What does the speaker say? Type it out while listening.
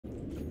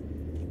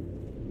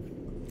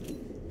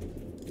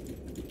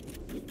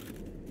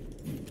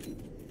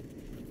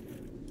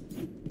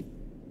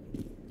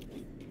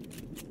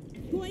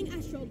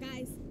control,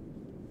 guys.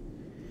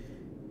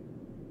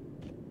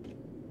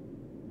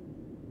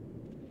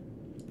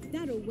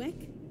 That'll work.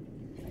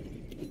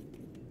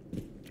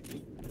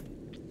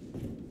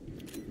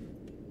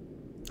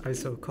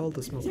 ISO, call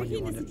the smoke when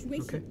you want it,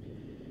 okay?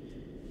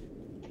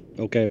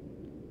 Okay.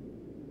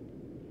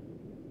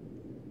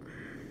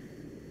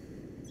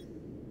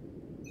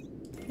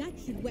 That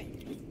should work.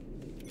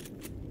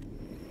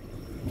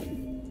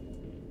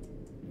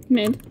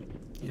 Mid.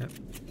 Yep.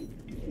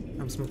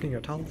 I'm smoking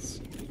your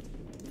towels.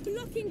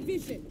 Blocking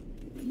vision.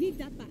 Leave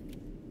that back.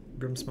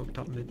 Grim smoke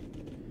top mid.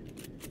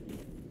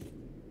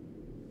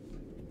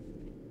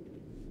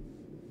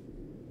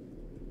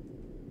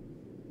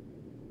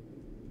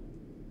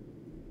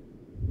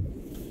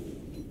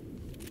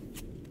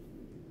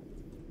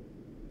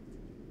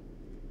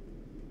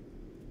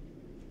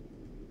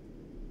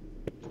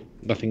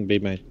 Nothing B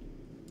main.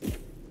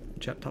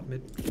 Jet top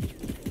mid.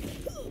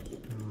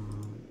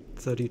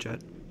 30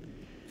 jet.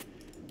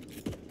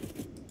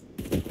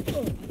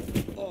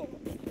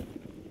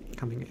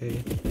 Coming A.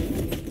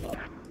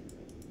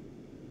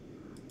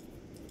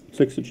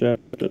 60 jet,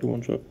 dead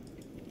one shot.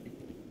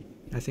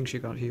 I think she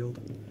got healed.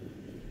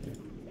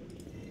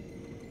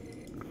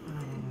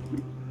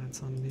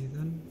 That's on me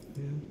then.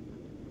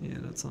 Yeah. Yeah,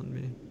 that's on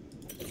me.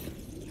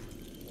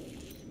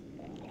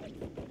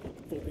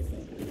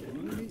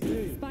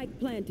 Spike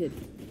planted.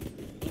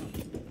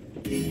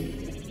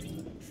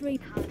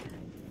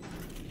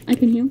 I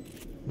can heal.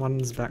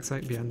 One's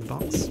backside behind the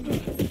box.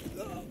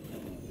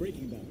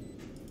 Breaking down.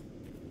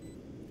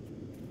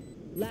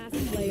 Last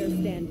player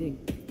standing.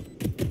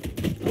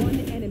 One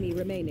enemy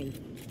remaining.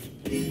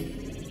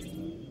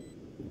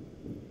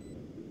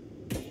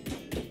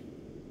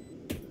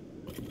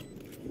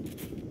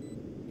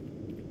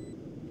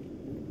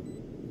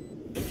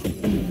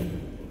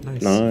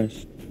 Nice.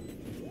 Nice.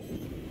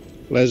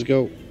 Let's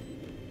go.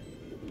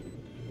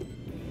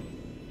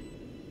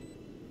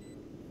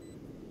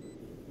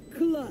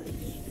 Clutch.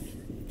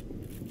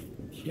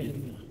 Yeah,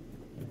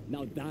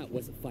 now that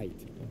was a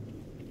fight.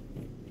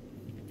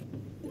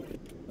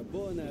 A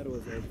bow and arrow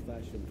is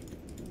old-fashioned.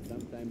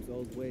 Sometimes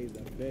old ways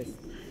are best.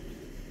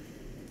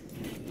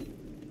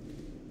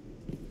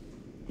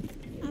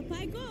 Up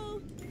I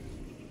go.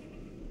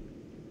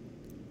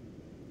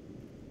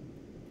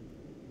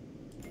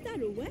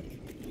 That'll work.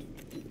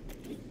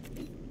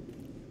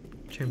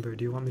 Chamber,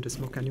 do you want me to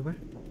smoke anywhere?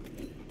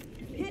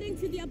 Heading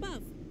to the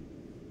above.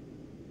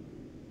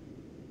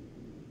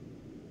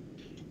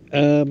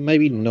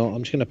 Maybe not.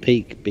 I'm just gonna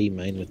peek B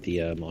main with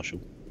the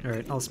Marshall.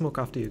 Alright, I'll smoke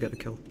after you get a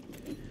kill.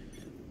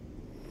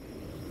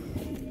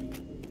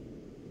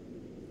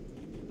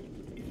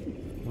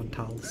 One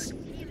towels.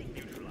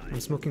 I'm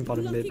smoking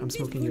bottom mid. I'm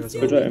smoking you as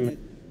Good well. jet in me.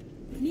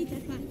 Need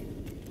that back.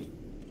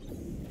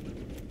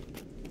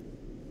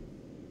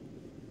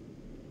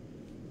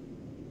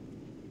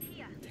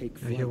 Take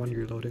I hear one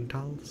reloading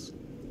towels.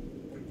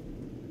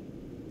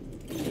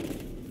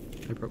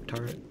 I broke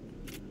turret.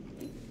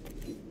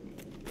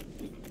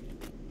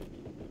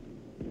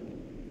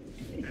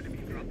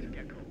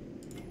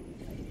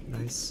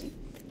 Nice.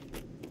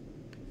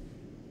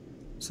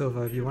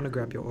 Silva, if you want to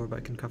grab your orb, I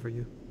can cover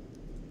you.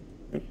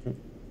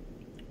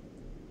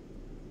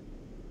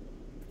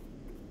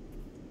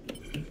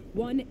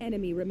 One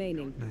enemy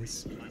remaining.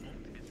 Nice.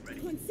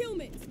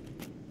 Concealment.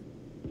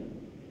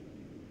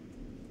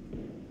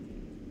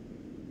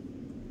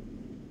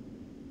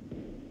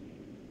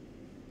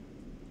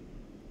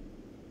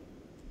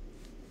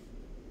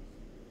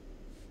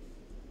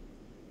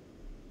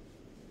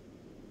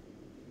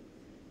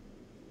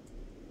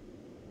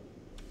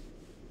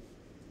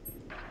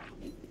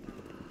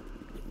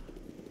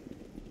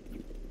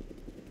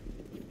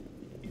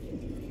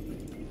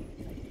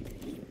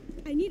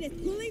 I need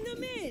it. Pulling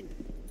them in.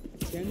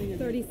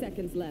 30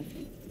 seconds left.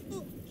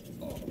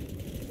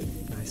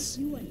 Nice.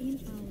 You are in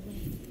our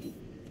way.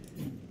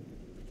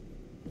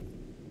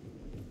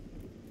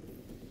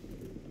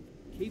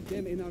 Keep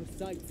them in our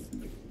sights.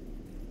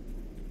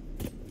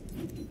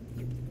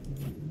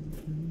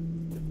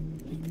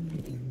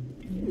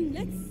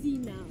 Let's see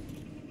now.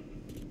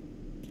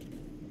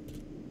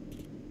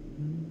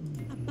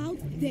 About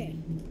there.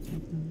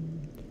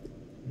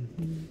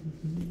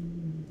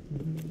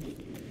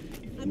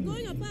 I'm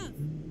going above.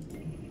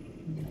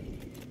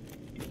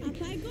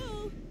 Up I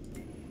go.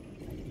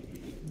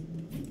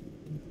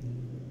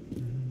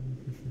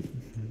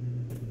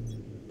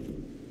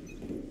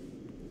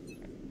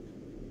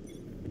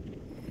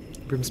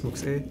 Grim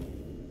smokes A.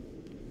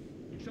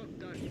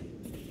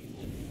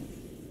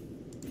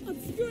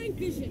 Obscuring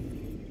vision.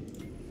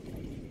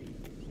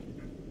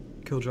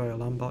 Killjoy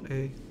alarm bot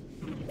A.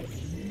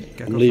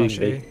 Gecko I'm leaving flash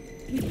B. A.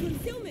 With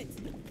concealment.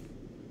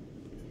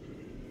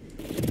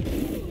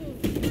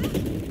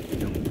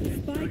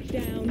 Spike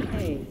down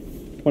A.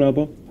 One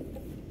elbow.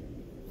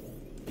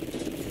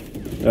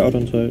 Yeah, out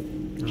on site. Oh,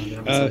 they're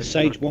on site.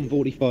 Sage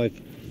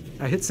 145.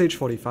 I hit Sage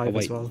 45 Oh, as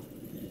wait. well.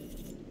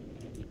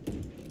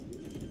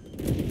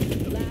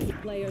 Last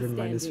player Grim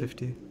minus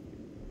standing.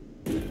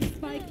 50.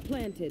 Spike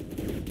planted.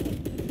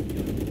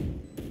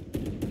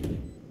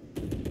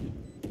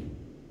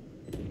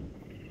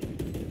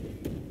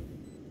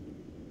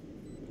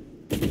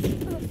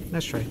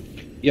 Nice try.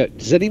 Yeah,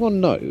 does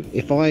anyone know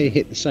if I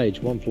hit the Sage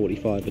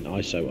 145 and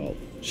ISO ult,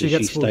 She does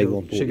gets she full stay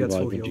heal. She gets 145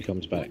 full when heal. she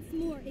comes back? What's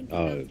more in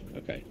Oh, production?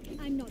 okay.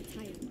 I'm not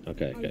tired.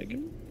 Okay, Are okay, okay.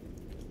 you?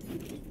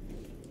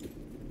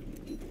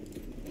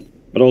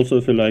 But also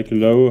if you like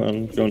low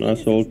and go on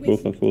assault,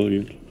 both are full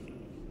healed.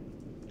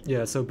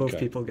 Yeah, so both Okay.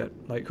 people get,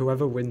 like,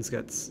 whoever wins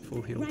gets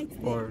full heal. Right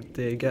there. Or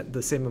they get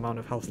the same amount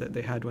of health that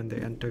they had when they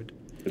entered.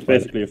 It's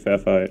basically a fair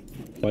fight.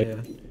 Wait. Yeah.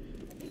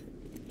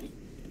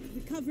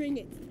 Recovering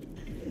it.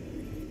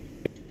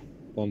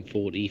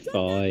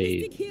 145.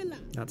 Mystic healer.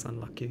 That's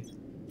unlucky.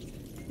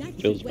 That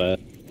Feels should bad.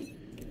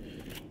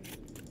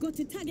 work. Got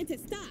to target a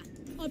star.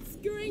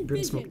 Obscuring Brim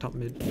vision. smoke top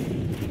mid.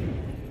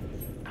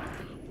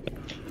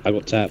 I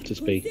got tapped as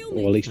B,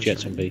 or at least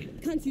Jets on B.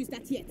 Can't use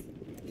that yet.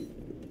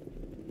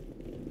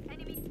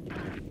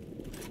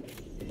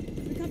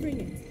 Recovering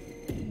it.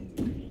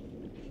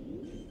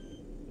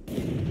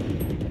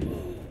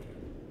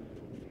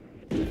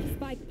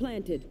 Spike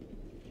planted.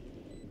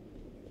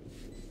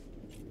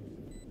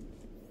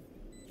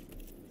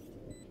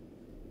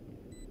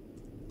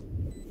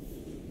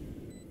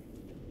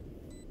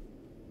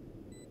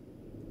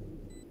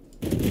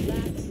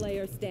 Last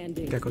player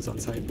standing. Gecko's on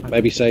site.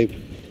 Maybe save.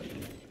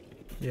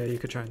 Yeah, you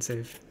could try and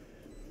save.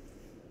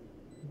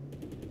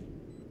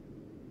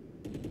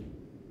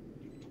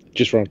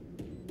 Just run.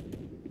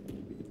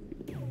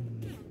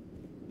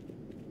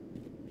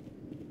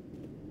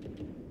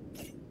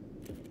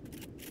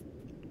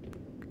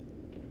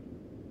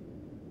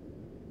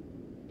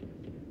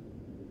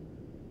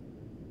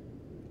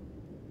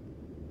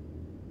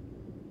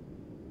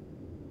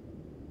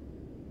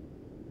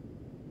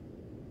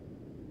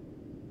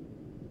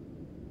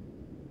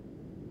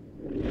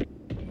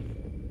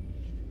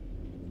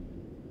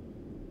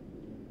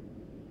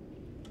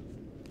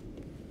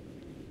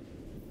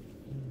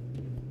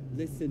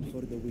 Listen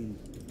for the wind.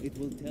 It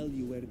will tell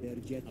you where their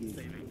jet is.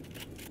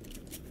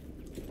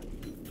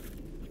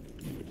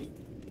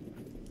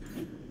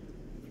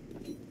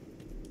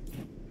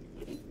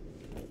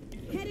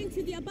 Heading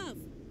to the above.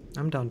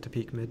 I'm down to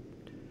peek mid,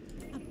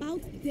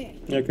 About there.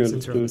 Yeah, good.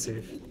 since you're on the Good.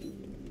 save.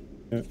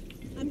 Yeah.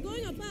 I'm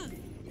going above.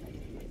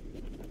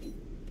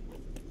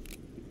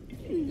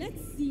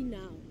 Let's see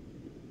now.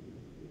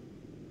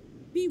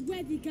 Be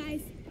ready,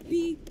 guys.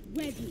 Be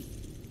ready.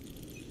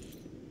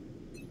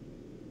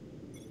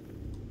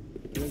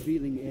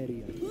 Revealing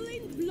area.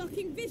 Pulling,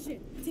 blocking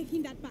vision.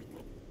 Taking that back.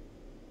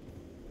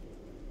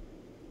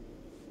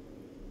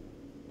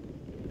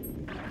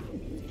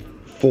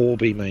 Four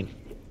B main.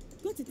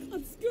 Got it.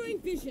 Obscuring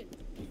vision.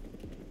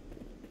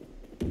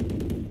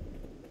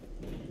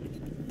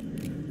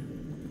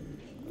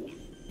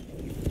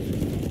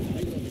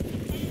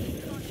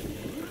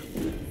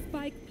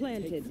 Spike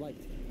planted. Flight.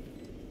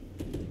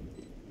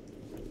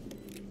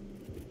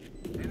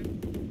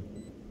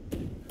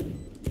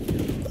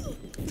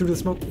 Through the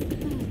smoke.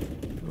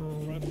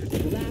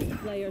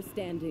 Last player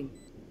standing.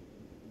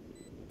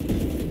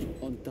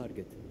 On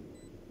target.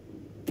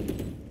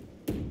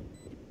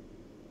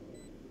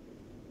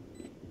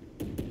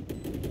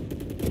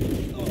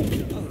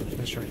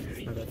 Nice try.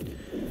 My bad.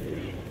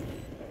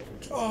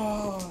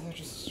 Oh, they're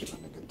just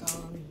trying to get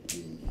down.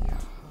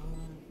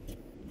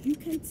 You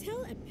can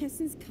tell a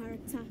person's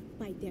character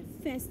by their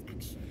first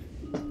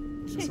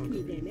action. Check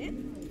me then, eh?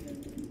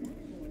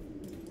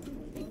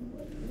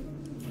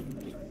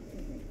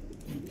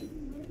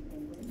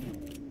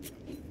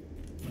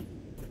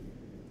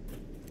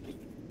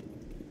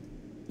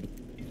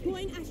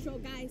 Going astral,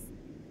 guys.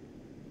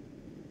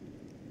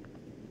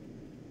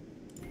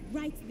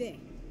 Right there.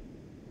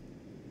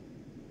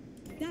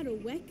 That'll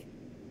work.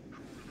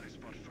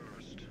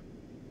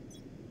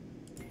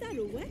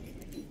 That'll work.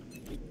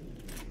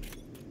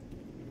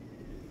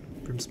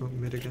 Brim smoke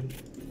mid again.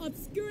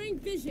 Obscuring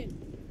vision.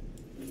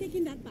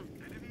 Taking that back.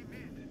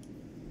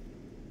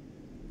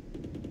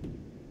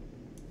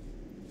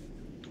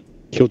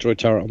 Killjoy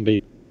turret on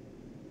B.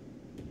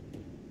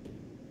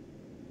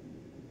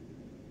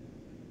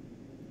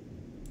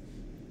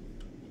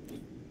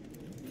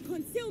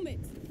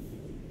 Concealment.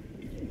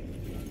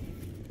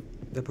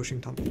 They're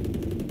pushing top.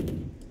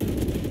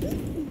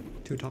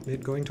 Two top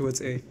mid going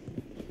towards A.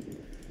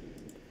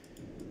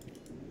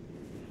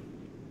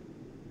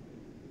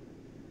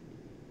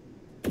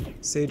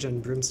 Sage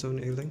and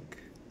Brimstone A-Link.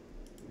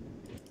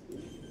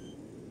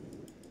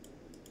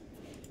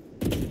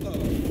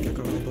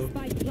 Gecko elbow.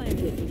 Spike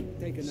planted.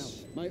 Taken out.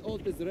 My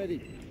ult is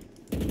ready.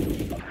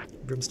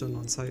 Brimstone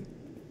on site.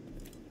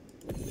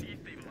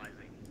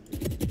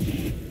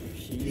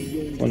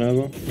 One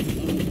elbow.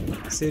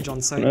 Sage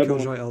on site, Elbow.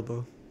 Killjoy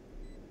elbow.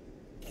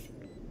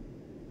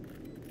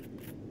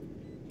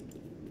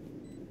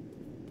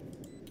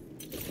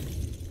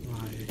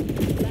 Why?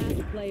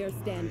 Last player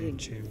Why standing.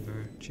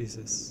 chamber?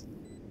 Jesus.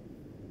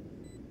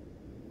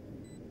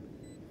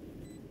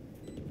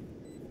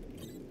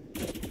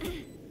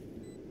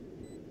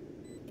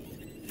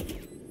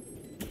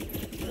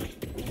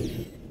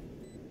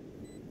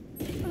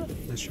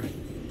 Nice try.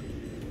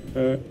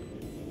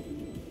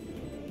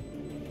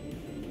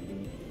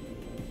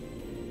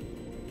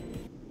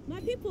 My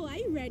people, are you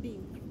Stay ready.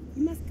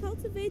 You must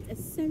cultivate a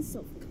sense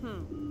of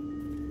calm.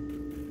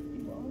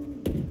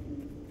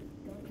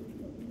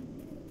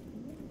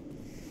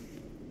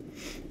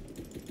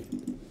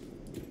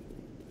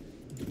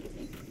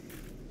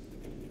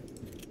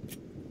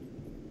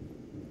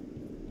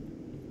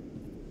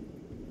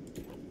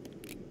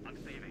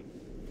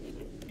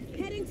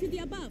 Heading to the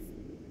above.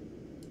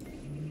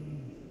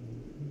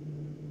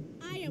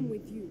 I am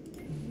with you.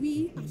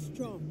 We are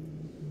strong.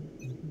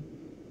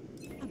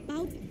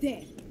 About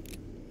there.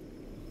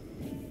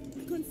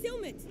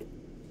 Concealment.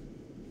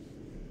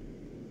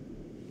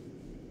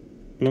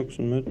 Knocks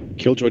on mid.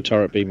 Killjoy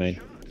turret B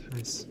main.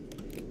 Nice.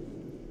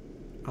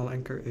 I'll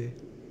anchor A.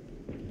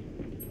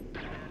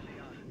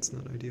 It's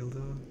not ideal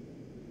though.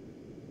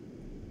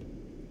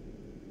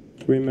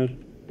 3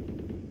 mid.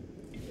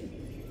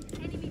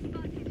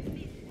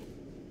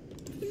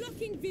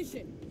 Blocking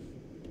vision.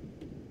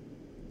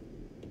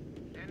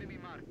 Enemy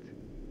marked.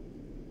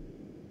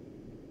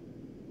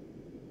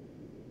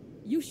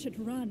 You should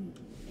run.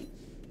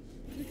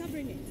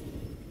 Recovering it.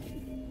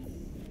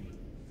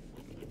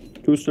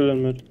 2 still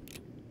in mid.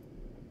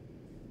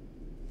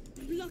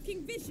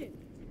 Blocking vision.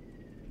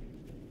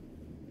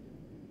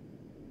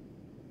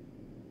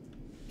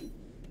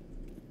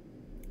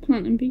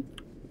 Plant and B.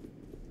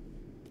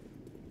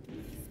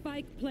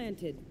 Spike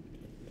planted.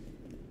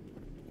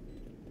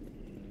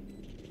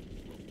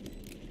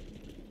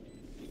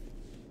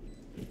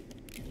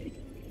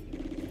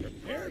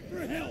 Prepare for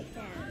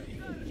hellfire.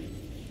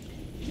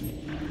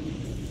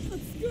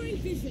 Obscuring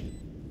vision.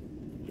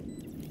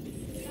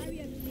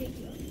 Barrier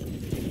created.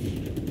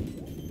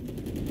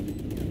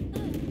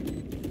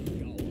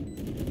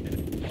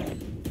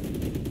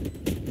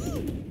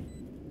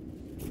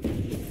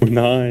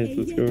 Nice,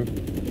 let's go.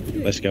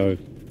 Let's go.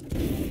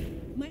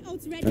 My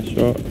ult's ready. Nice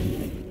shot.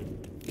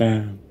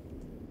 Damn.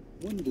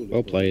 One bullet.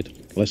 Well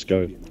played. Let's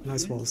go.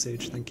 Nice wall,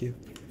 Sage, thank you.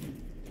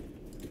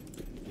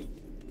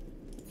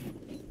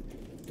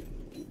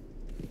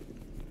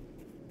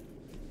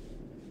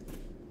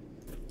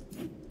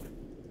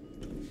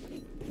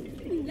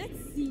 Let's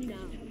see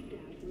now.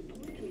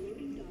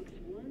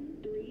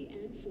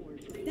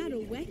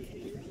 That'll work.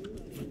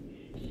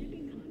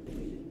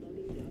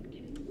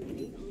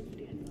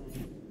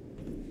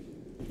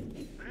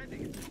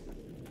 Landing.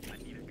 I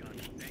need a gun,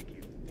 thank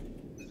you.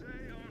 They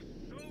are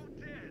so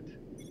dead.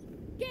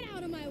 Get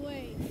out of my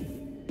way.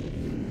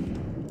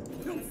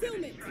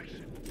 Concealment.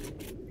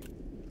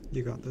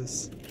 You got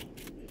this.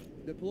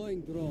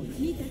 Deploying drone.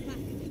 Need that back.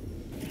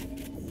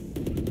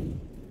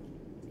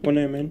 1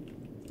 A main.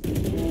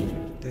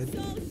 Dead.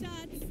 Soul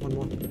shots. One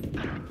more.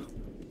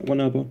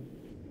 1 elbow.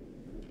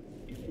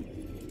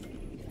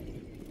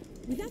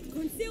 Without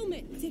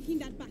concealment. Taking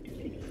that back.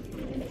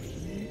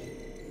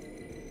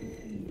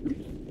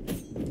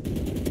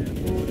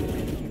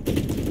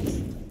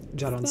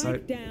 Jet on Spike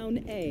site. down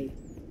A.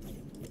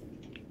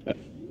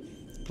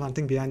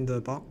 Planting behind the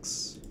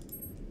box.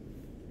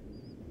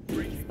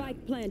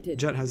 Spike planted.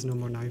 Jet has no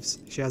more knives.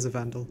 She has a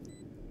vandal.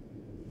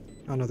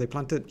 Oh no, they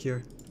planted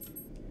here.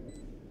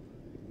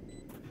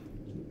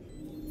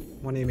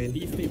 1 A main.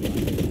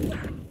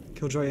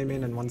 Killjoy A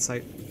main and 1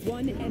 site.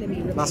 One enemy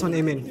remaining. Last one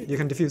A main. You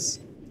can defuse.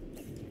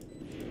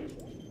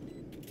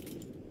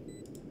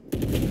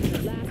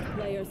 Last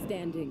player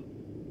standing.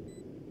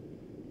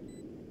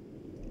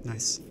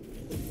 Nice.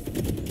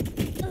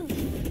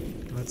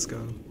 Let's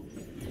go.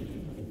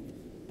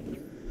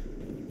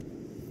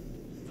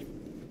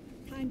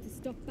 Time to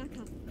stock back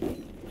up.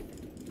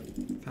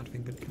 Fat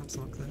fingered caps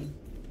lock there.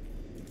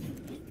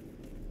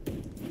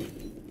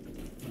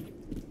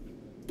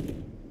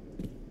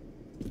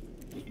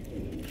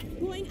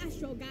 Going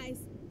astral, guys.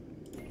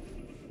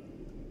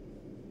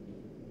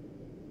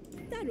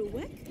 That'll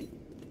work.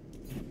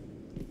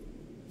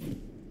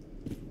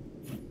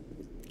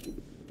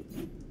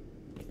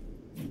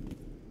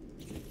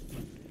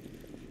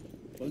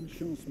 Bonne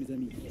chance, mes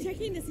amis.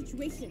 Checking the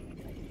situation.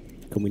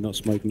 Can we not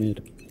smoke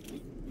mid?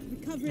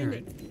 Recovering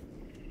Alright. it.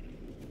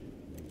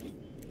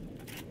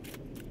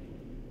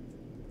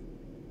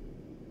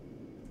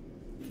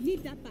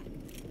 Need that back.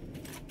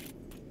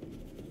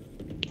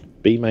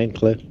 B main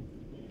clear.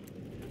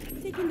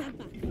 Taking that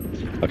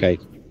back. Okay.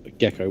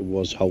 Gecko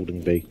was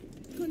holding B.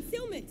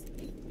 Concealment.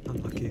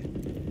 Unlucky.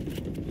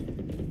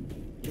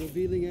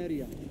 Revealing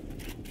area.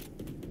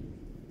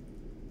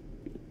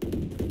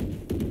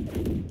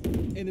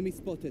 Enemy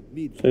spotted.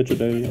 Mid. Sage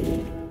today.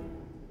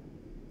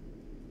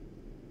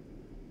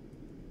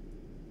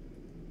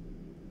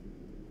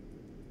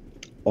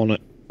 On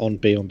it. On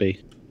B. On B.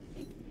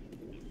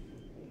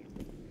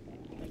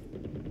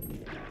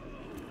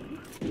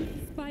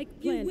 Spike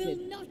You will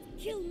planted. not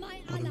kill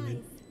my Bottom mid.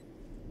 allies.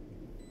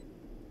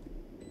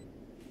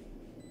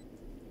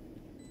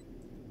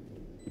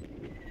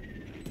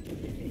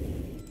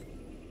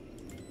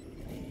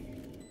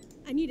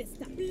 I need a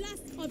stop.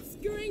 Blast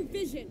obscuring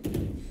vision.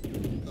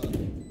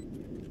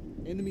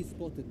 Enemy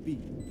spotted. B.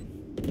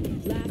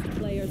 Last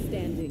player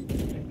standing.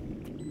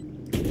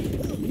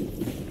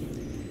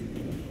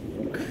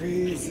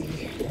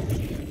 Crazy.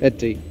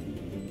 Eddie.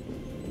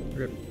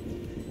 Rip.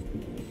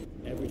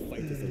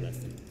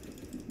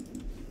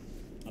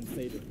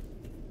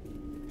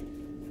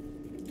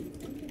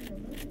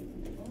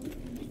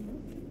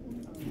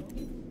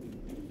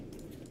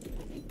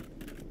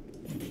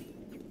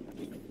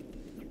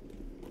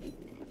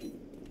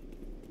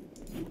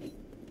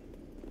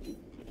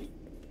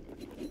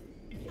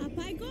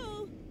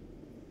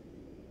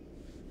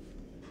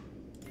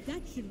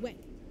 should work.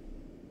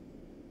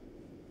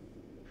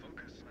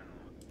 Focus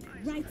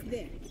now. Right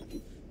there.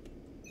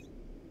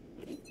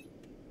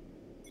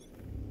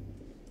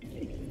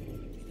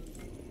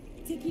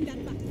 Taking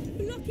that back.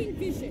 Blocking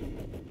vision.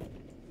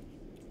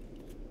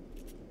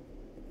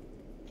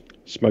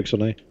 Smoke's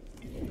on A.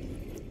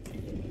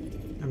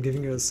 I'm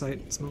giving you a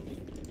sight smoke.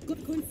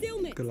 Good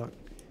concealment. Good luck.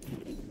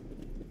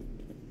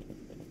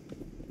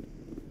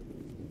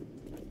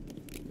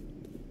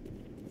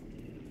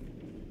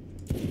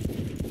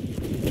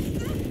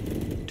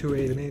 Two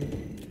A the main.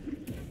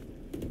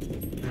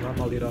 I got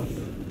mollied off.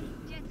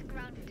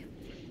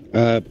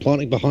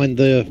 Planting behind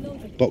the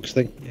box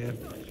thing. Yeah.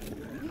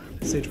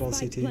 Sage wall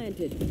Spike CT.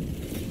 planted.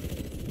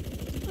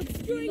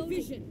 Obscuring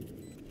vision.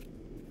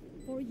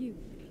 For you.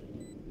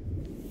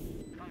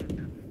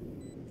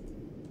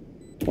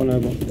 One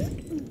elbow.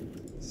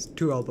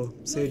 Two elbow.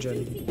 Sage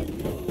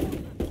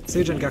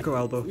and Gecko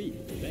elbow.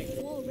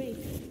 Wall raised.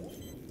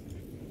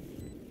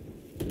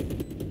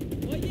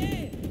 Oh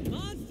yeah!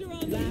 Monster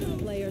on Last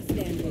player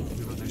standing.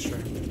 Oh, nice try.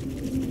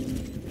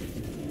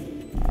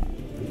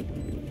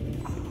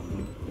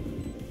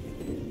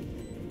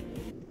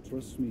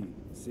 Trust me,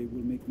 they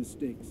will make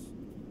mistakes.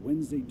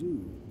 When they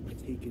do,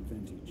 take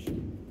advantage.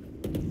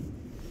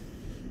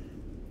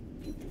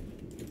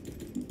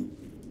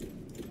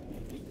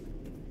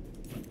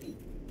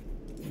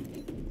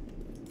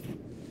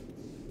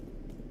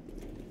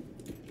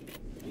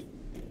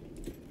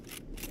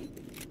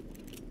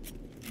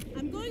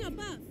 I'm going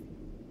above.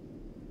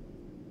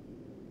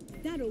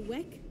 That'll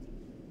work.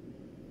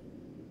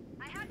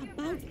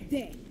 About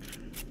there.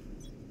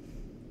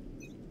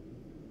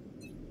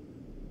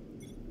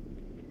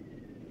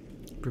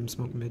 Grim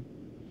smoke mid.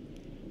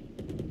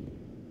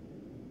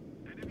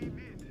 Enemy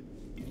mid.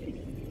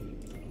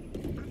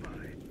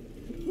 Goodbye.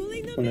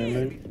 Pulling them One in.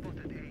 elbow.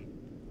 Spotted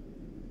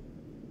A.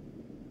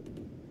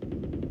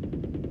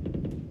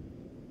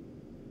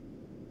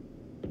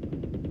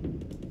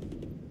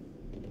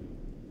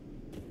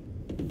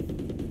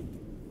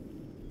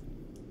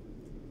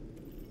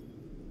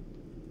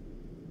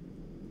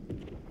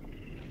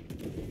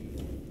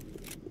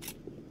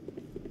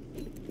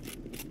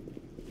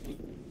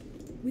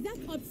 Without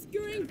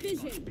obscuring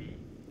vision.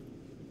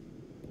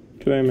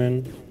 2 A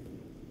main.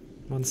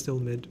 One still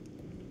mid.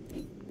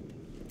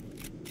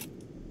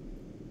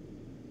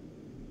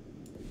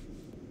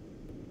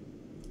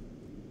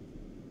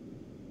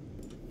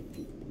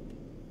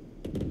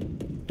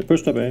 They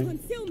pushed up A.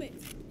 Concealment.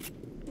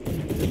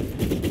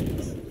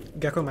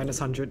 Gecko minus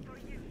 100.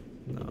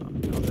 No,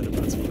 I was in a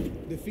bad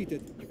spot.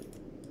 Defeated.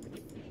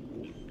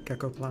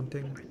 Gecko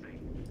planting.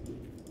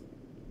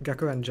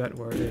 Gecko and Jet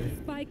were A.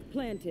 Spike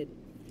planted.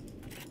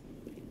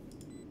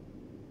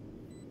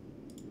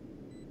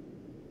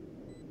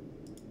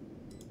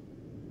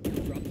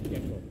 Drop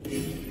Gecko.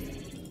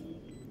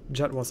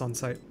 Jet was on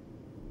site.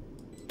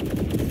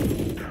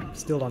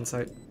 Still on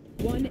site.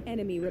 One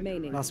enemy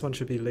remaining. Last one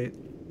should be late.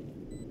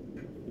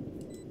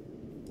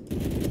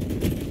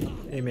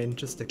 A main,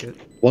 just stick it.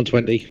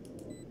 120.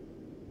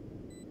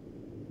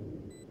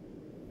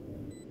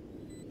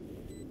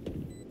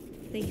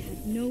 They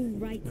had no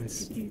right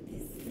Nice. to do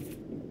this.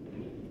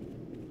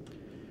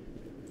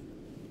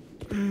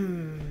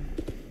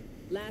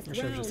 Last I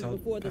should have just round held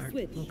before the back.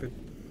 switch. Oh, good.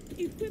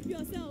 Equip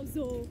yourselves,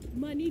 oh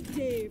money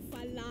day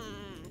fala.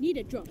 Need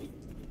a drop.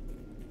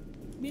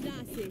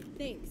 Midase,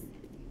 thanks.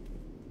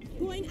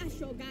 Going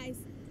ashore, guys.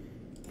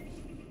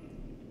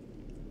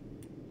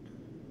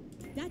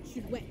 That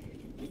should work.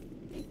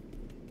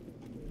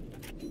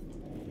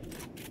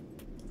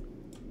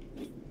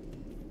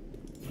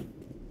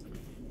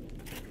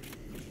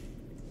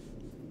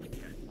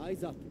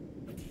 Eyes up.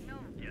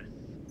 Yes.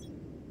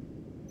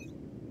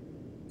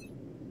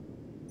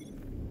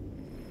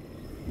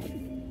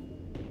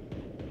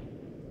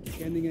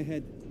 Scanning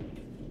ahead.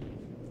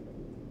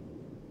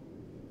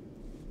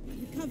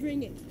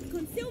 Recovering it.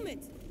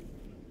 Concealment.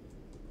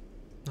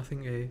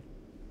 Nothing A.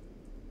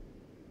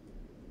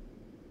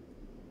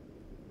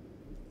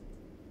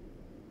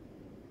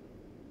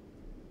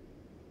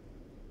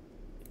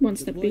 One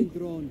step Deploying B.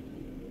 drone.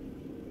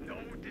 No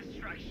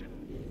distraction.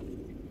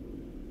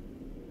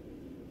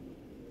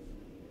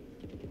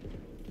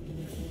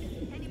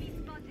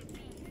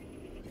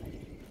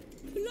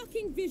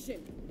 Blocking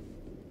vision.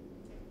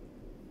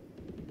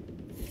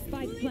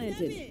 Spike Pulling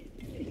planted.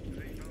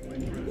 them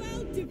in.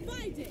 Well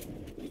divided.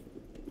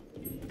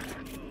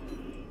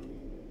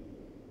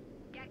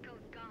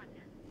 Gecko's gone.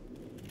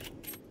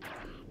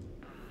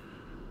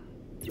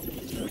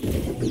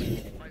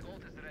 My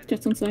ult is ready.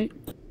 Jets on site.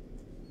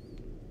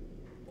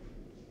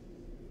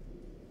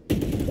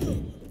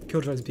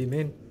 Killjoy's B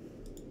main.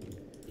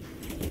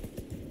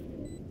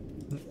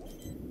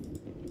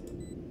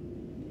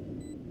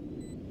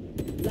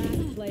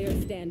 Last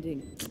player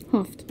standing.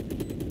 Halved.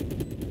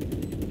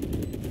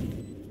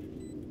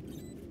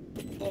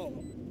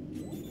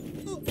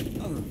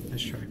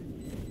 Nice try.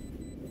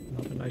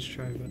 Not a nice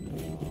try,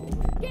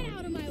 but Get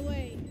out of my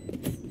way.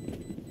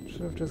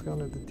 should have just gone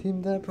with the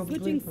team there probably.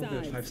 Switching We'll be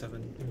at sides. 5-7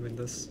 and win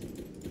this.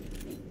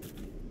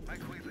 My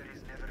quiver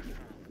is never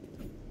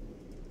full.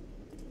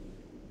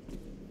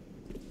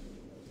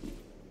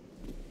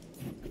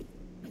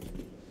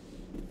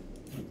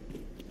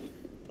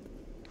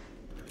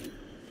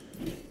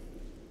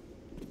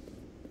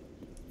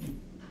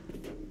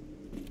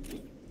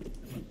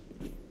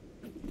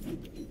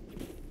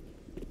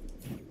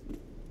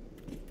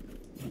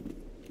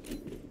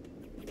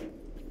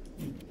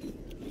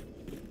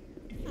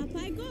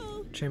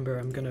 Chamber,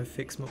 I'm gonna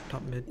fake smoke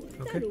top mid,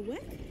 okay? That'll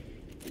work.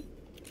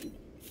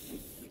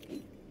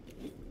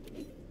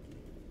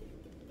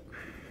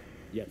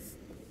 Yes.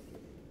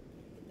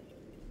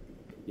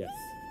 Yes.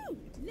 Woo!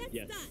 Let's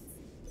Yes. start.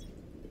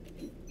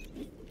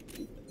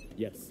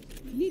 Yes.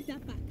 Need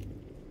that back.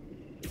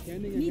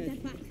 Standing Need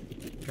ahead. that back.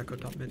 Gecko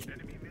top mid.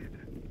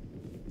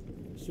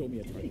 Show me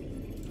a target.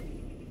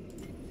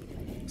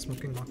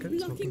 Smoking market,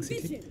 Blocking smoking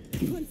CT. vision.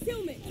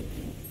 Concealment.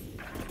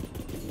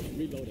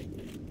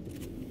 Reloading.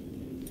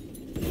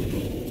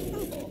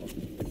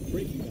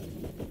 Breaking down.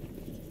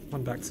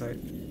 One backside.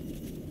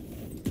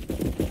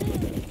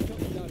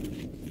 Shutting down.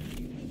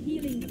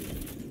 Healing.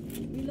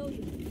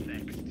 Reloading.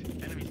 Next.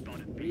 Enemy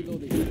spotted.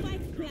 Reloading.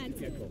 Spike planted.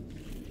 Gecko.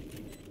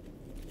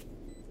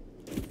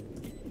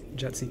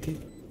 Jet CT.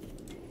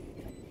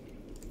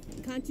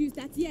 Can't use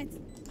that yet.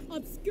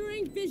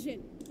 Obscuring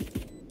vision.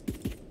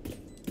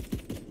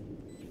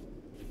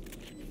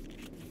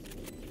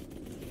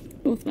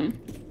 Both there.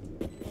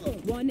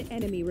 One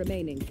enemy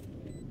remaining.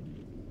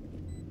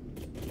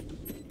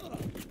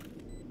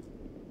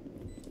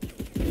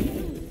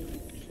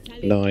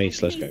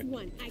 Nice, let's go.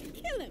 One. I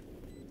kill him.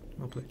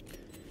 Well played.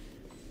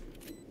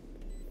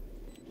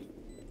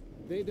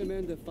 They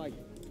demand a fight.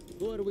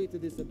 Who are we to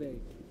disobey?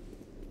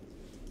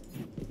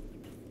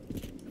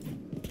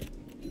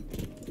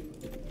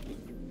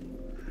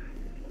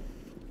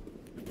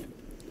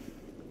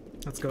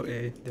 Let's go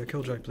A. Their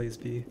Killjoy plays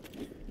B.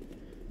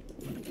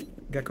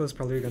 Gecko's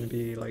probably gonna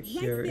be like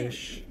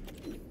here-ish.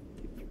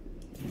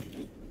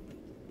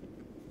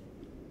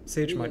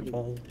 Sage might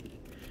wall.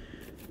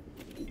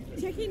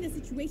 Checking the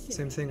situation.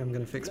 Same thing, I'm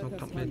gonna fake smoke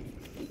top mid.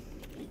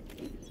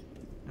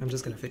 I'm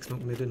just gonna fake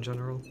smoke mid in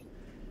general.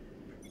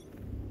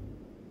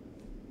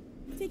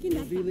 Taking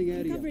that back. Revealing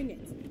area. Covering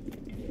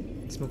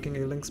it. Smoking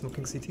A-Link,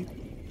 smoking CT.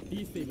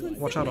 Destabilize.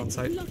 Watch out on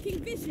site. Blocking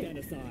vision. Stand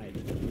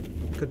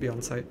aside. Could be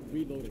on site.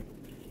 Reloading.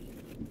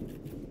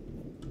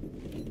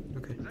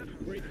 Okay.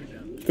 Breaking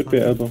down. Could be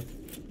elbow.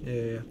 Yeah,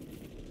 yeah,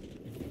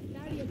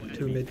 yeah.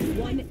 2 mid.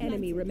 One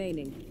enemy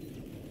remaining.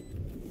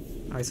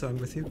 ISO, I'm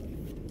with you.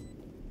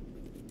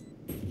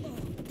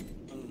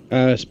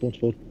 Spawn.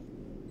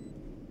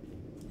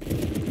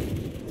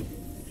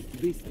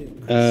 Be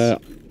still.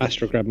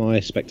 Astra, grab my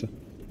Spectre.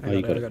 I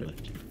You got it.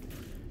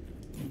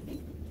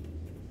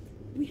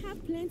 We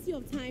have plenty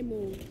of time,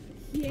 oh.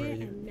 Here Where are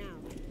you? and now.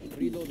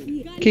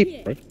 Reloading. Gun Keep,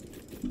 here. bro.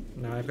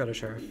 No, I've got a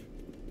sheriff.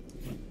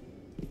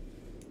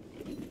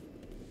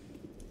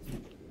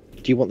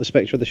 Do you want the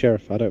Spectre or the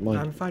Sheriff? I don't mind.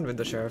 I'm fine with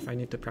the sheriff. I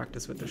need to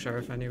practice with the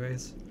sheriff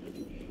anyways.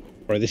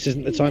 Bro, this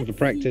isn't the time for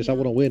practice. I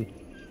want to win.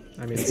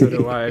 I mean, so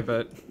do I,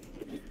 but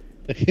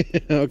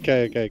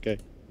Okay.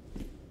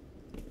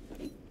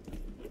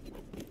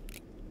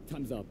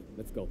 Time's up.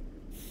 Let's go.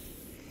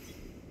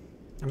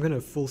 I'm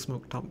gonna full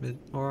smoke top mid.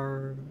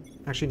 Or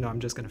actually, no, I'm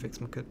just gonna fake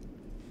smoke it.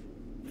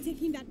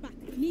 Taking that back.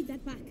 Need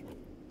that back.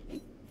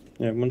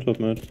 Yeah, one shot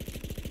mid.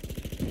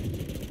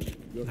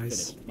 You're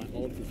Nice. finished. My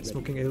ult is ready.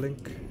 Smoking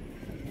A-Link.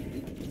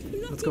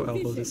 Let's go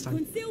Blocking elbow vision. this time.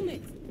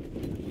 Concealment.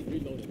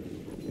 Reloading.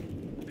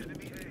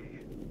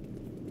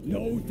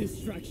 No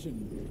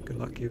distraction. Good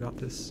luck, you got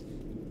this.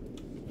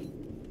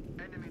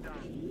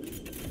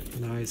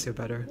 Nice, you're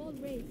better. Wall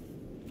raised.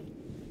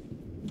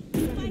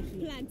 Spike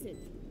planted.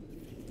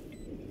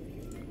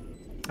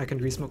 I can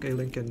resmoke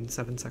A-Link in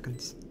 7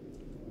 seconds.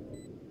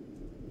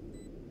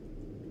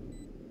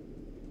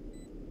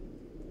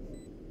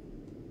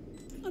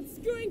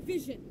 Obscuring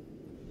vision.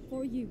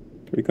 For you.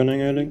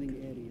 Reconning A-Link.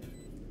 Healing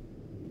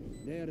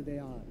area. There they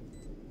are.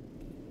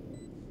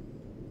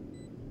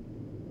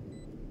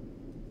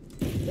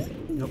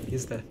 Nope,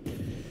 he's there.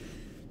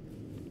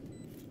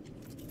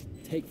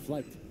 Take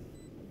flight.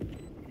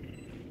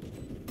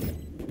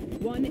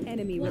 One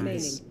enemy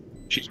remaining. Nice.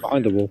 She's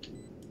behind the wall.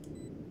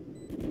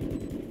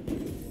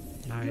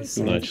 Nice.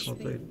 Nice. Well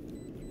played.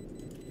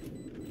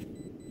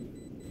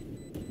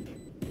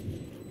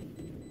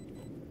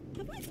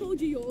 Have I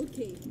told you you're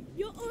okay?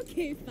 You're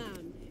okay,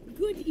 fam.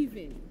 Good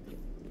even.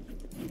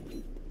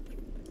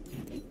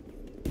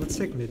 Let's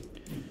take mid.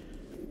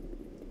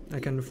 I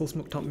can full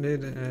smoke top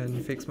mid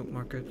and fake smoke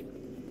market.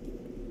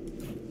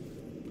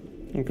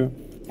 Okay.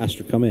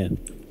 Astra, come in.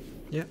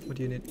 Yeah, what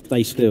do you need?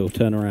 Stay still.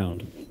 Turn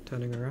around.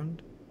 Turning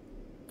around.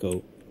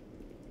 Cool.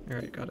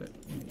 Alright, got it.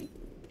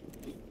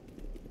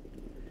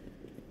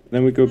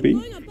 Then we go I'm B.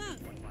 going above.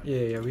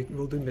 Yeah,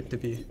 we'll do mid to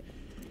B.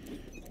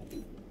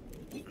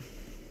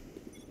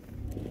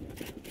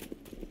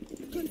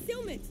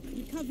 Concealment.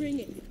 Recovering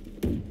it.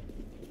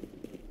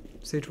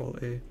 Sage wall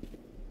A.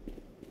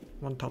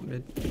 One top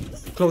mid.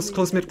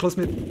 Close mid. Push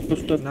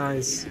that.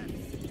 Nice.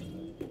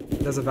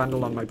 There's a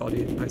vandal on my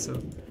body. ISO.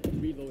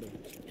 Reloading.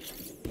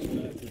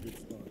 That's a good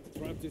start.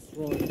 Trap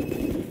destroyed.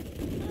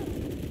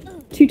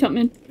 2 top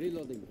mid.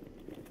 Reloading.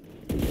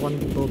 One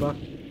boba.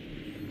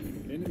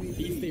 Enemy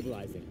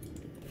destabilizing.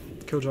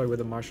 Killjoy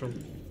with a marshal.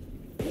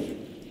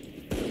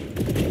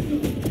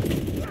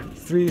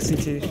 3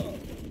 CT.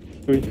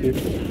 3 here.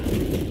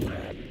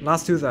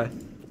 Last 2 there.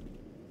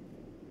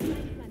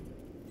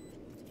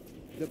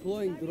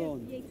 Deploying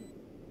drone.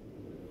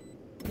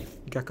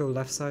 Gecko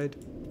left side.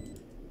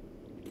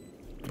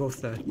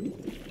 Both there.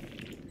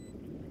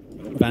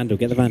 Vandal,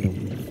 get the Vandal.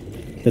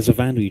 There's a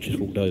Vandal you just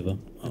walked over.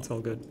 It's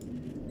all good.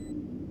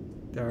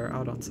 They're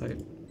out on site.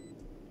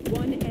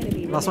 One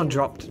enemy Last one remaining.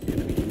 dropped.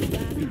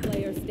 Last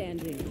player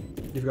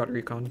standing. You've got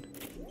recon.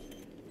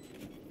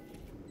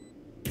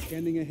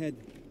 Scanning ahead.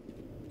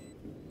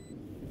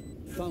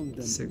 Found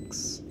them.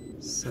 6,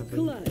 7.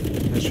 Clutch.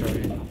 Nice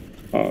try.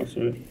 Oh,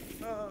 sorry.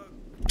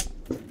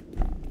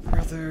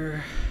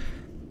 Brother.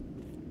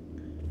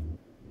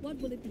 What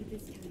will it be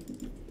this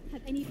time?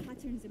 Have any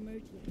patterns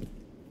emerged yet?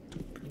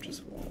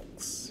 Just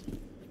walks.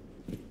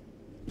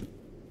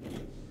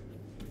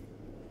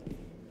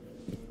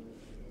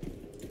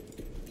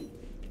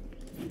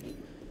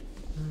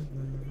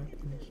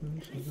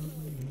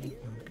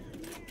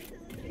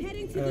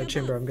 Heading to the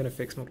Chamber, I'm gonna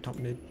fix smoke top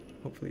mid.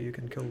 Hopefully you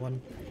can kill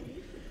one.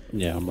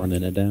 Yeah, I'm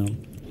running it down.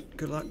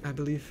 Good luck, I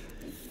believe.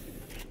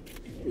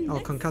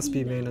 I'll concuss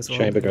B main as well.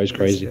 Chamber goes because,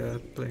 crazy. Yeah,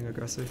 playing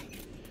aggressive.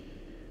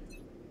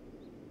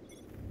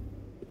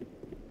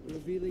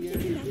 Revealing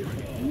area.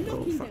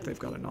 Oh fuck, they've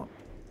got a knock.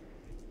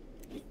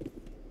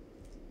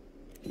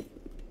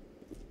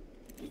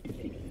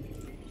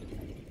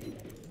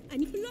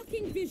 I'm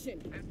blocking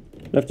vision.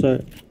 Left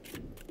side.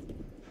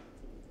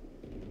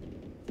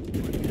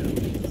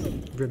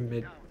 Rim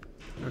mid.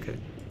 Okay,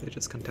 they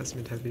just contest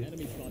mid heavy.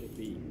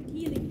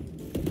 Healing.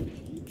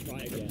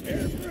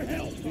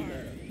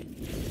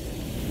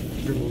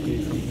 Rim will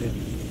be from mid.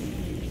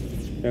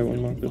 Yeah,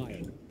 one marker.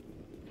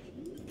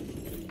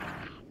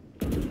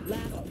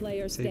 Last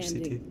player Sage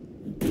standing.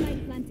 CT.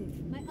 Light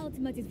planted. My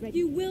ultimate is ready.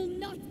 You will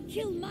not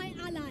kill my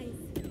allies.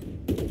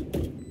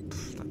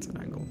 Pff, that's an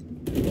angle.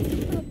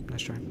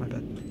 Nice try, my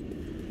bad.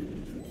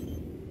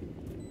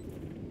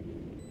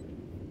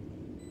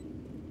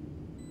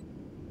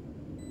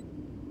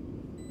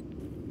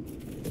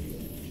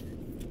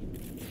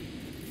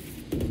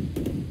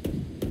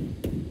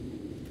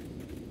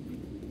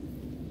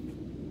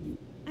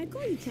 I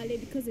call you Charlie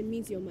because it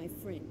means you're my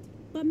friend.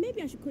 But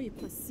maybe I should call you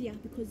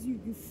Kwasia because you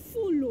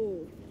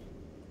follow.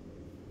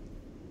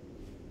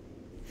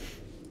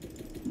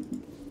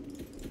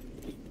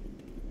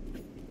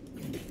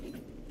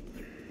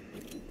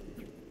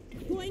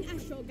 Going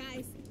Astro,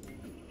 guys.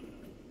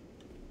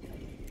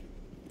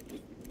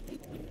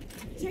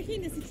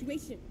 Checking the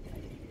situation.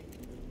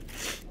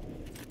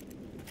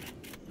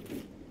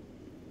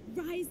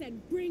 Rise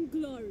and bring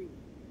glory.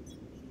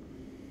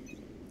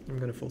 I'm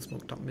gonna full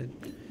smoke top mid.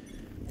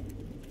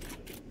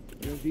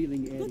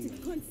 Revealing Got area.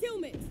 it.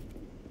 Concealment.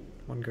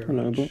 One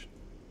Hello, garage.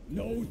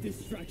 No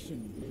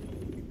distraction.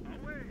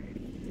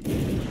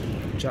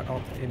 Jet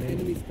up in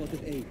Enemy A.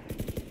 spotted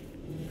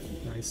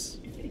A. Nice.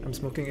 I'm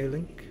smoking A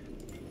link.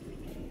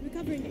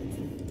 Recovering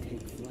it.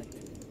 Take flight.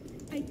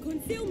 And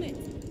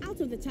concealment. Out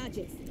of the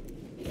charges.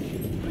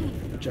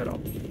 Jet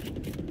up.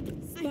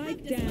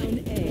 Spike down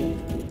A.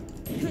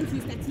 Can't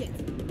use that yet.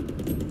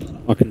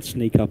 I can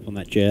sneak up on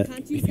that jet Can't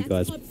if use you that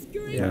guys.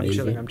 obscuring. Yeah, I'm easy.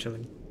 chilling, I'm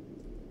chilling.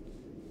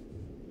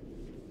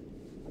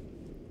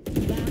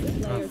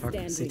 Last Ah, player fuck.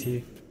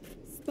 standing. CT.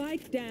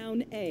 Spike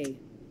down A.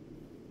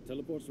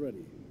 Teleport's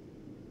ready.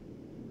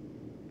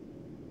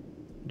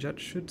 Jet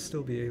should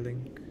still be A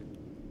link.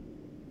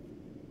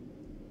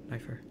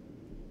 Knifer.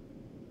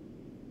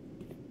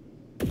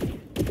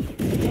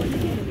 One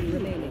enemy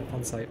remaining.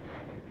 On site.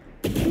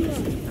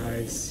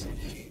 Nice.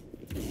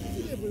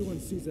 Everyone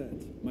sees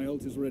that. My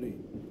ult is ready.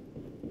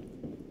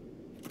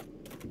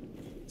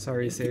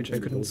 Sorry, Sage, I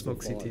couldn't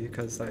smoke CT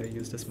because I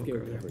used a smoke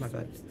earlier. My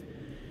bad.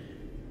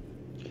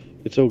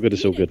 It's all good,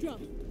 it's all Need a good.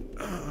 drop.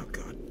 Oh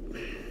god.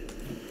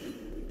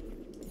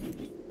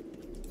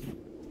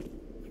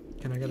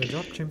 Can I get a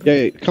drop, Chamber?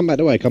 Yeah, come back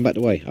the way, come back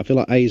the way. I feel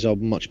like A's are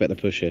much better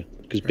push here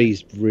because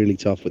B's really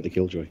tough with the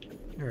killjoy.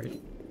 Alright.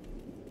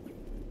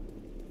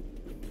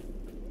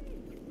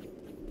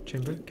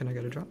 Chamber, can I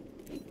get a drop?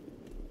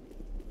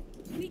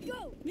 We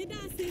go.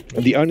 Midasi.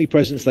 And the only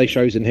presence they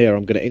shows in here,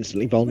 I'm going to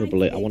instantly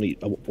vulnerable it. I want you,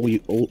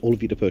 all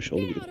of you to push. All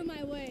of you Get to. out of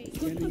my way. Got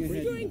Scanning ahead.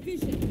 obscuring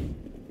vision.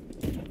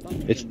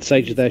 It's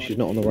Sage is there. She's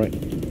not on the right.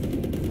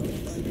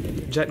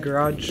 Jet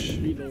garage.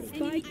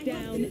 Spike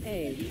down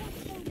A.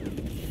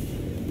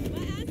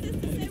 My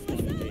ancestors say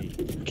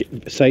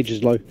what's up. Sage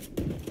is low.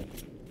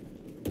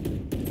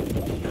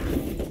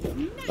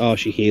 Oh,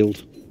 she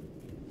healed.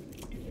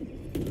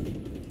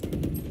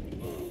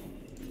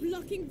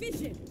 Blocking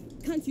vision.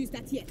 Can't use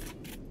that yet.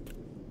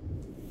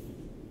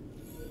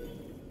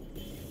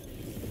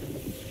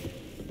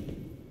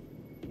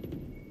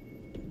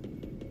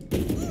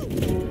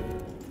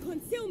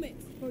 Concealment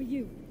for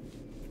you.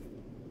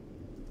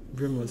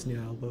 Rim was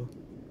near elbow.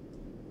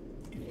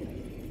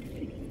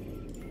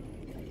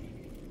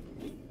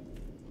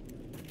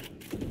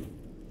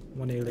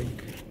 One A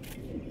link.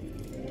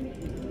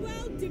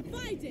 Well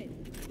divided.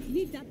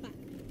 Need that back.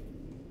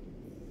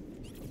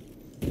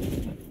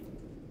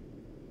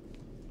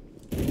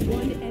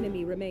 One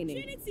enemy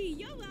remaining. Trinity,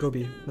 you're welcome. Go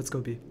B. Let's go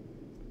B.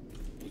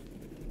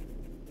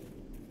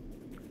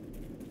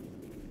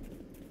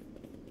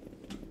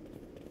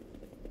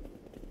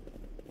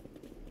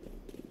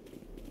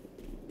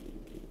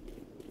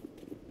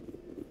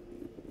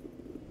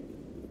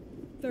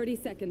 30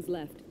 seconds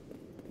left.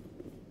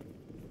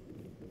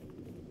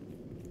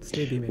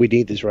 Stay beaming. We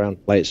need this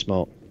round. Play it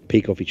smart.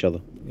 Peek off each other.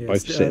 Yeah,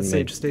 Both sit in Sage,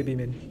 main. stay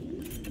beaming.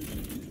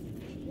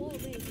 Wall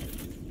raised.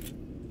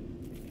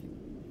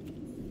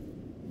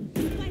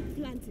 Spike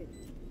planted.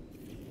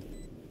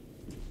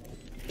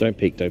 Don't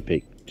peek, don't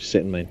peek. Just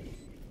sit in main.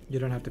 You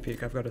don't have to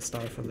peek. I've got a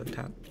star for the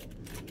tap.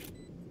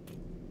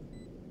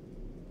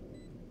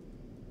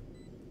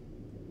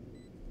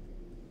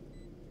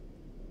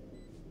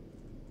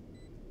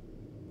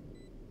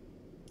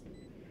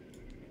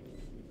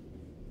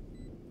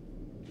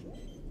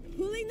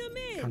 Pulling them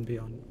in. Can be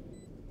on.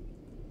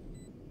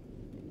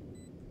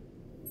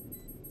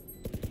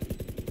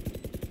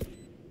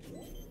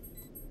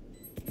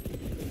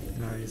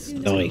 Nice.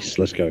 Nice,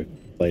 let's go.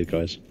 Played,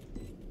 guys.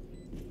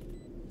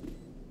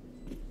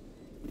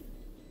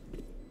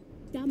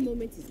 That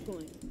moment is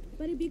gone.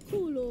 But it'd be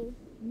cool, oh.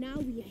 Now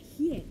we are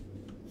here.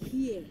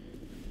 Here.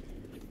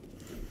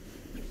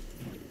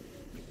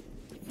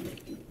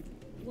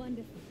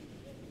 Wonderful.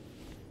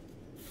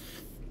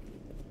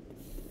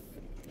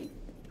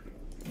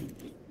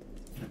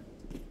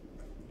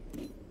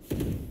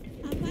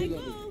 Up I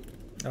go.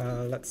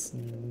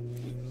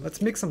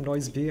 Let's make some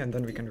noise B and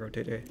then we can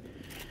rotate A.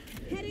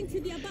 Heading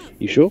to the above.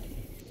 You sure?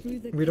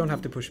 We don't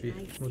have to push B.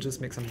 We'll just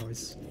make some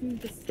noise. Through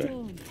the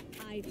storm,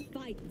 I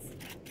fight.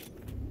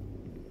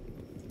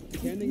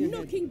 Scanning ahead.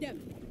 Knocking them.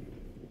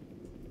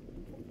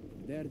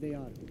 There they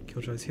are.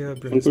 Killjoy's here. One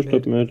Brim's pushed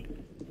up mid. mid.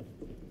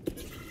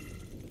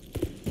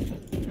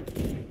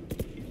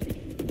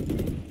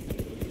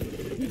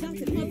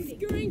 Without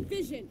obscuring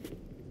vision.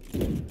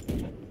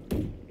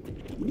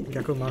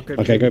 Gecko market.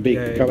 Okay, go B.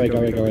 Yeah, Go away, go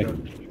away, go away.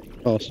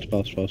 Fast,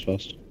 fast, fast,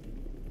 fast.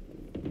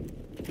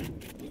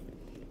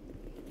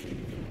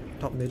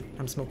 Top mid.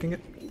 I'm smoking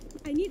it.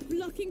 I need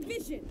blocking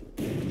vision.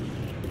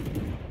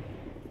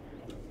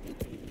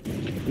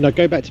 No,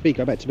 go back to B,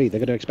 go back to B. They're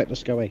going to expect us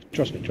to go away.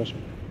 Trust me, trust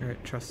me.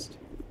 Alright, trust.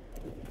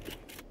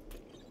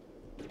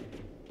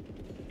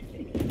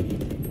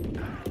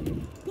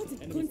 Got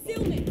it.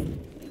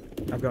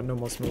 Concealment. I've got no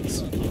more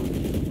smokes.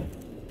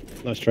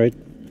 Nice trade.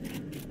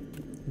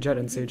 Jet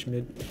and Sage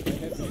mid.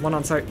 One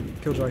on site.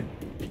 Killjoy.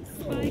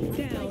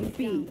 Spike down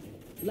B.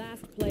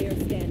 Last player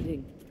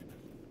standing.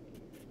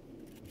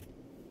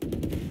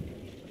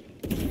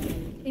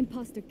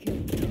 Imposter kill.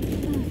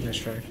 Nice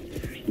try.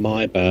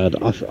 My bad.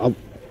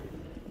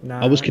 Nah,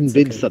 I was it's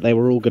convinced okay. that they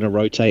were all going to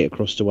rotate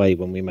across the way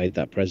when we made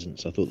that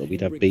presence. I thought that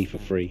we'd have B for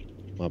free.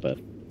 My bad.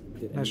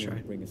 Did Nice anyone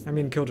try. bring us I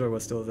mean, Killjoy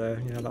was still there.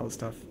 Yeah, that was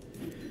tough.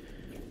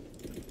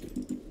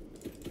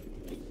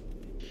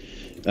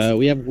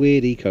 We have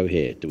weird eco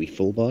here. Do we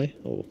full buy?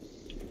 Or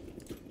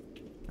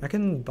I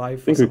can buy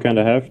for I think we some- kind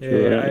of have to.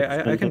 Yeah,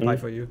 right? I can buy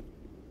for you.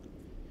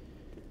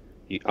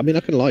 I mean,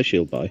 I can light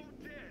shield buy.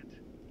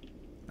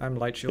 I'm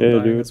light shield Yeah,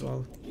 buying dude. as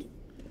well.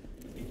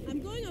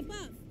 I'm going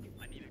above.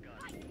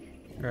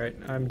 Alright,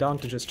 I'm down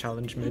to just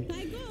challenge Up mid.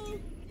 I go.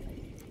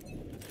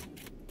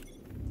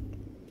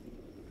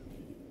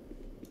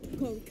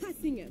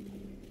 Concussing him.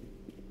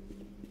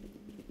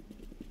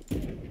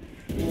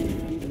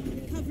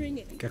 Covering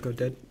it. Gecko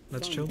dead.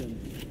 Let's chill. Found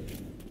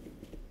them.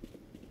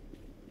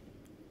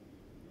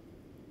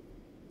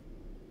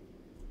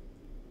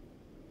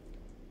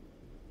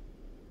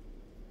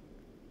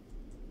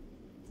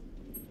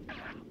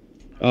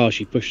 Oh,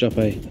 she pushed up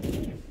A.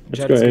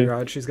 Jet go is A.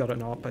 garage. She's got an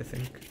AWP, I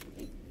think.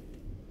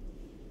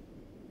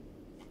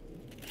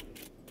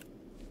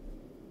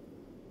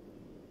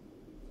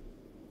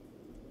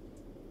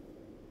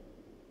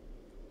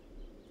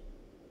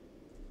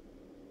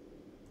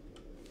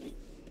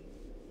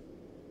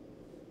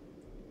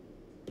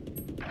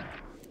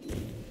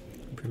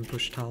 Brim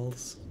push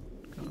towels.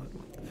 God,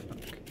 what the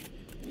fuck.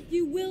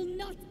 You will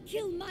not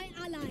kill my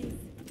allies.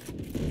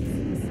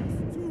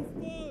 Too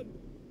fun.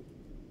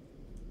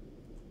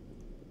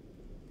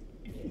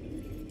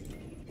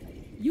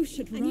 You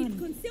should I need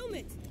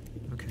concealment.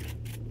 Okay.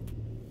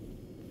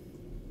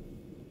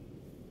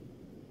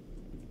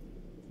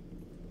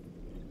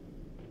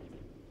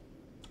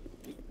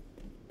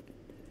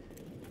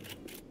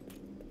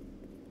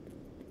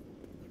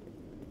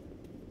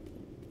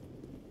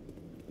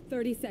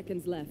 .30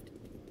 seconds left.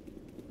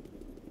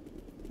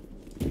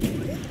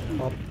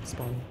 AWP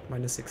spawn.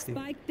 Minus 60.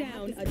 Spike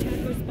down.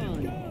 Attacker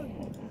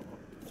spawn.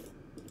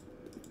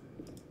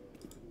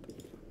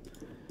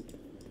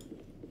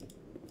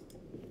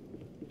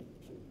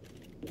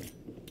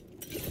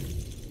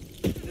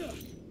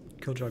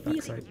 Killjoy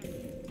backside.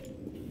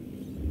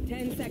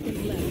 10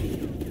 seconds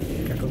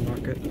left. Gecko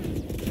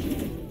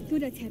market.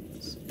 Good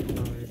attempt.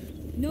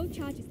 5. No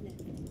charges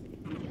left.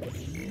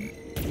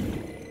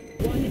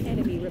 One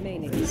enemy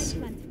remaining. Nice.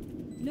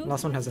 Planted. No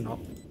Last one has an AWP.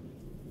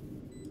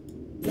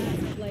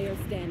 Last player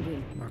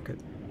standing. Market.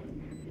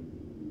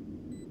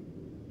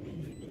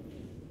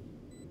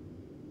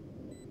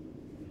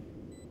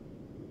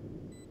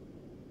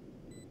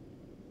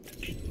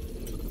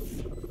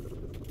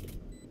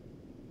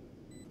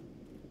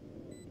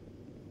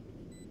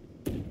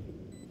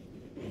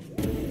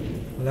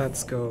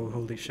 Let's go,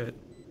 holy shit.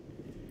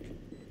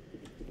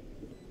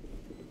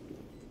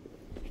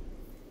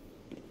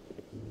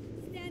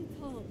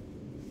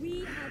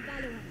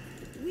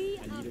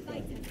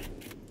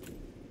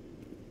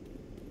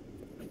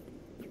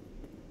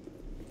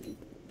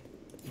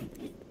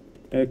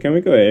 Can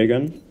we go A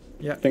again?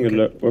 Yeah. I think it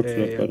okay. works Yeah, a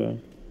lot yeah. better.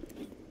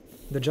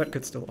 The jet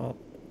could still ult.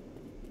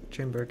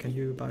 Chamber, can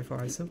you buy for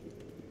ISO?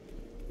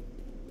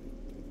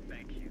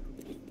 Thank you.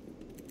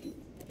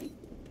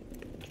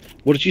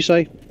 What did you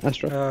say,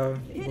 Astra?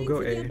 We'll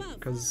go A,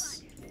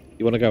 because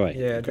You want to go A?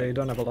 yeah, they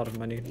don't have a lot of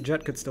money.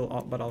 Jet could still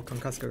ult, but I'll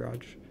concuss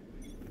garage.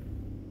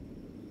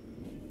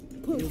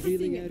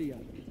 Revealing area.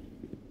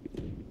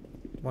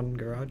 One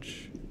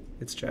garage.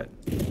 It's jet.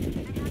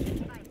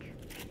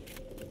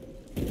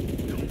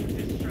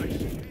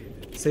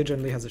 Sage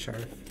only has a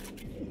sheriff.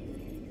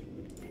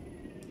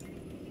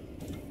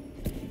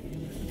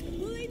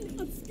 Pulling,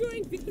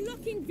 obscuring,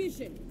 blocking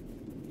vision.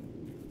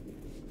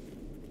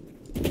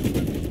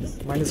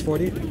 Minus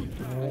 40. Oh,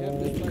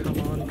 come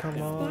on,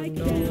 come on. Spike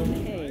No. down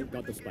A.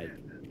 Got the spike.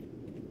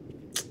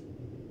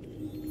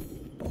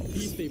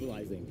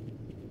 Destabilizing.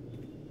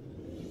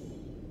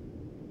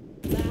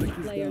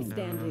 Last player down. No,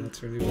 standing.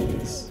 that's really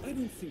weakness. I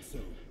don't think so.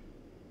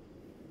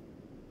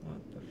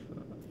 What the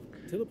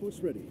fuck? Teleport's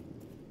ready.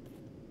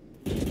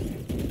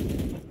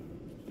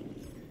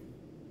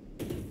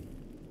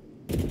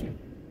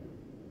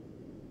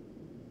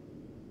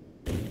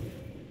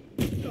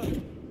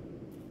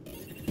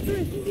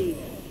 Thrifty.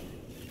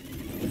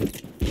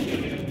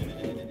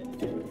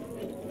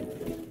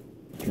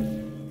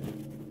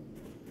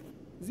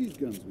 These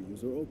guns we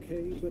use are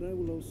okay, but I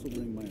will also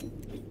bring my own.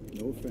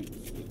 No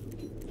offense.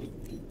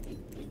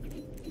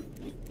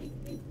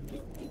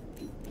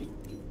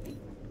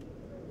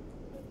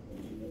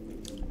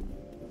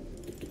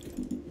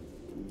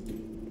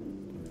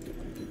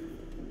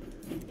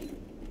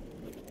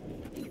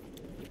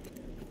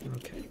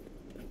 Okay.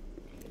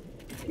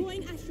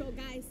 Going Astro,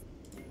 guys.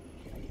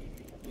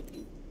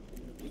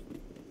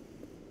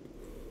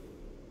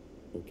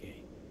 Okay.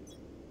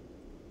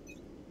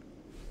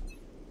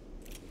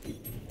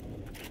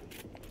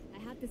 I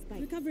have the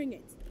spike. Recovering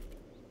it.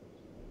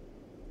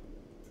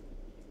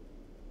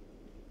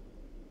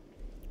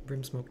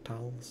 Brim smoke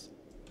towels.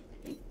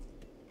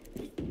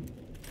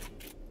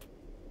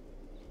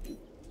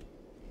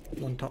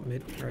 One top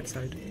mid, right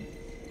side.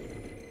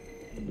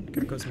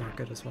 Gecko's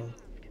market as well.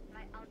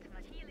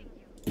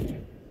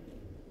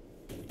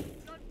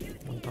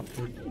 One top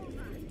mid.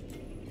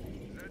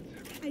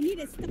 I need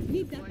a stop.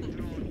 Need that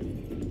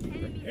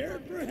back. Prepare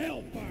for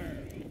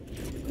hellfire!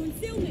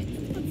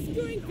 Concealment.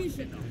 Obscuring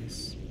vision.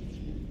 Nice.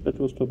 That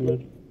was top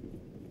mid.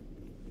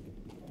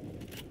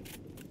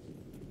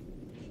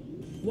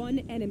 One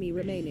enemy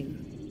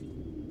remaining.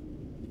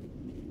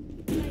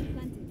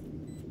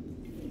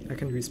 I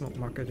can resmoke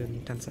market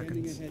in 10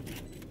 Standing seconds.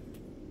 ahead.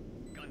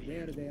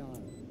 There they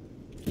are.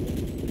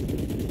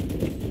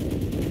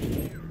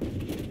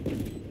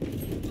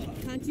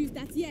 Can't use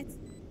that yet.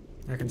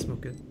 I can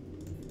smoke it.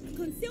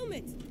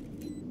 Concealment.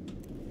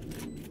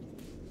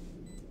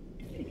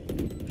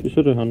 She's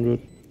at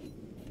 100.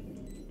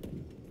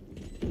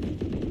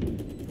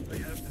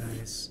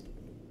 Nice.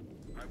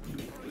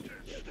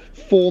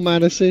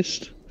 4-man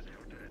assist.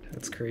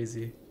 That's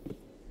crazy.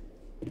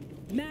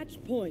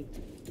 Match point.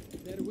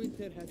 Their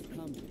winter has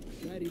come.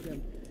 Carry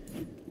them.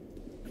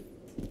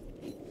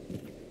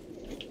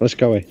 Let's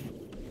go A.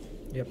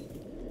 Yep.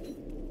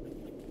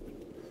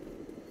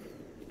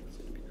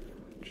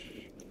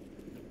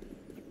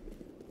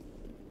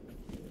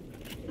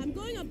 I'm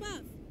going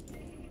above.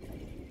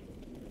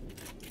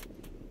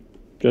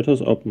 Jet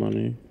has up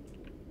money.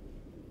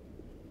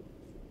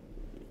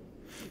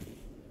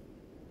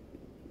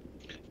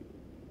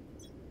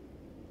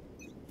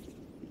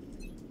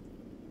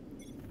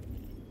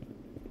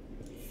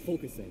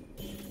 Focusing.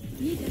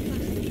 Need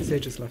that back.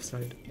 Sage is left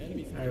side.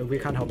 We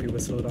can't help you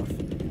whistle it off.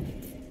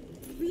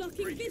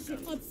 Blocking vision.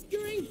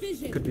 Obscuring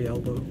vision. Could be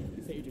elbow.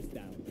 Sage is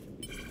down.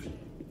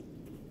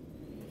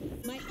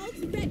 My ult's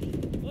ready.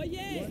 Oh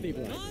yeah!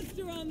 Stabilize.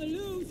 Monster on the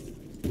loose!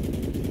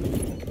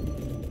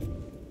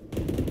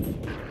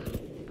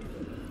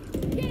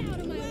 Get out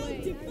of my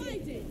way.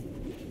 Divided.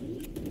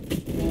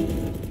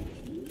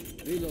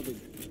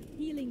 Reloading.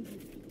 Healing you.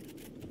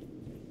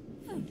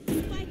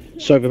 Spike.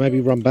 Sova,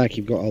 maybe run back.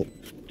 You've got ult.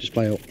 Just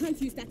play ult. Can't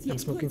use that yet. I'm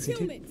smoking CT.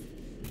 Concealment.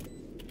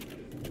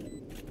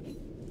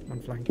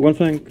 One flank. One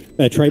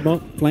flank.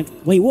 Trademark, flank.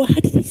 Wait, what? How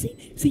did he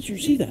see? Did you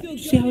see that? Did you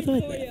see how I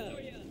died there?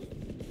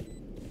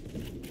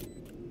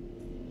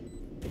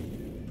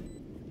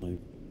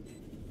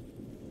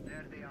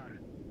 There they are.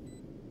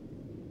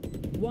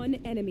 One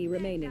enemy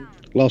remaining.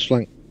 Last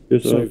flank.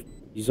 He's So, up.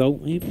 he's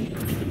ult, maybe?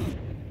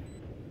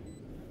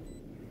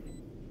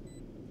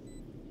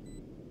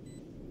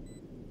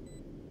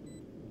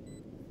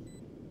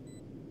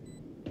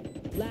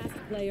 Last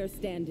player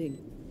standing.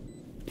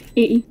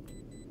 80.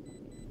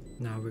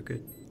 Now we're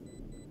good.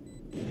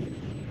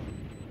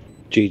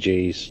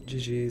 GG's.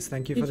 GG's.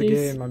 Thank you for the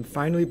GG's. game. I'm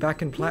finally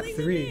back in Plat Pulling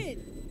them 3.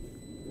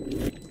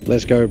 in.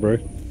 Let's go, bro.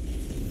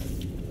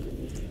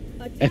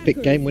 Epic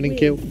Attackers game-winning win.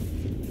 kill.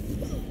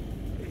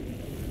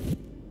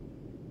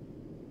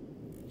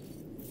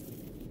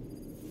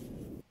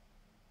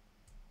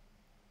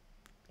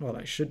 Well,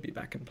 I should be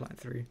back in Plat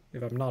 3.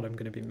 If I'm not, I'm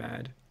gonna be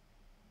mad.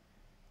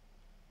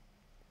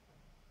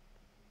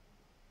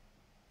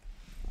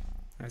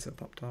 ISO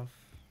popped off.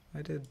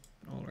 I did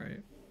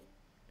alright.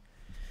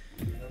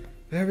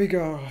 There we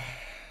go.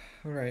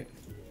 Alright.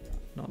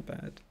 Not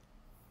bad.